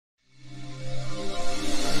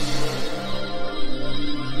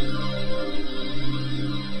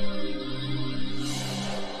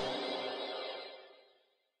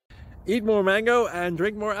Eat more mango and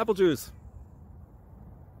drink more apple juice.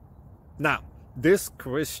 Now, this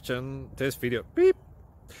video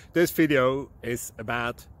is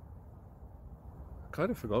about, I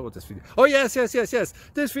kind of forgot what this video. Oh yes.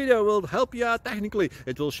 This video will help you out technically.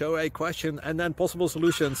 It will show a question and then possible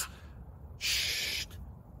solutions. Shh.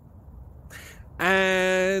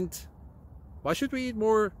 And why should we eat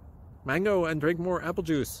more mango and drink more apple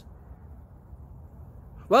juice?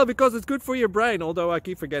 Well, because it's good for your brain, although I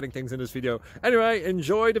keep forgetting things in this video. Anyway,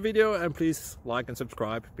 enjoy the video and please like and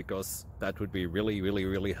subscribe, because that would be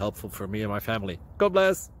really helpful for me and my family. God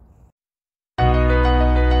bless!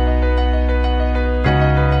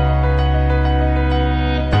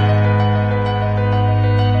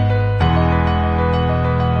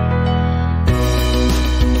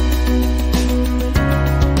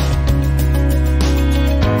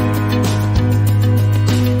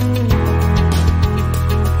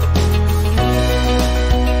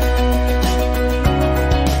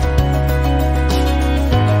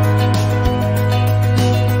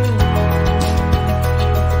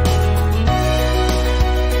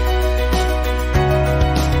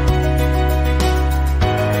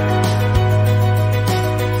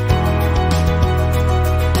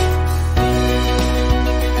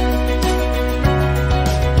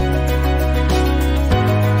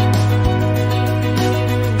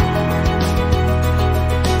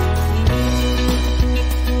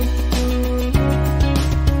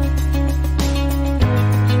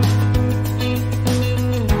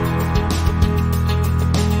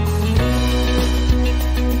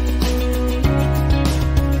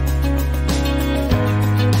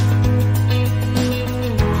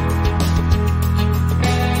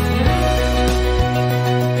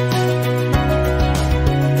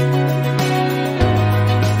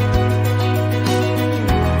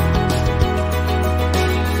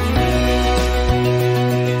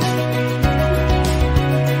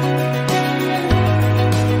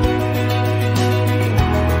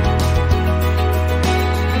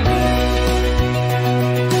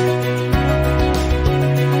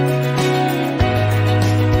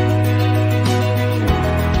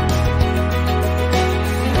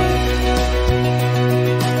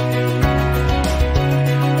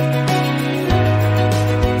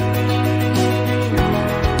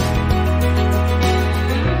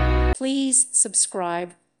 Please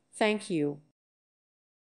subscribe. Thank you.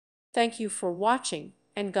 Thank you for watching,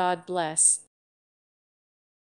 and God bless.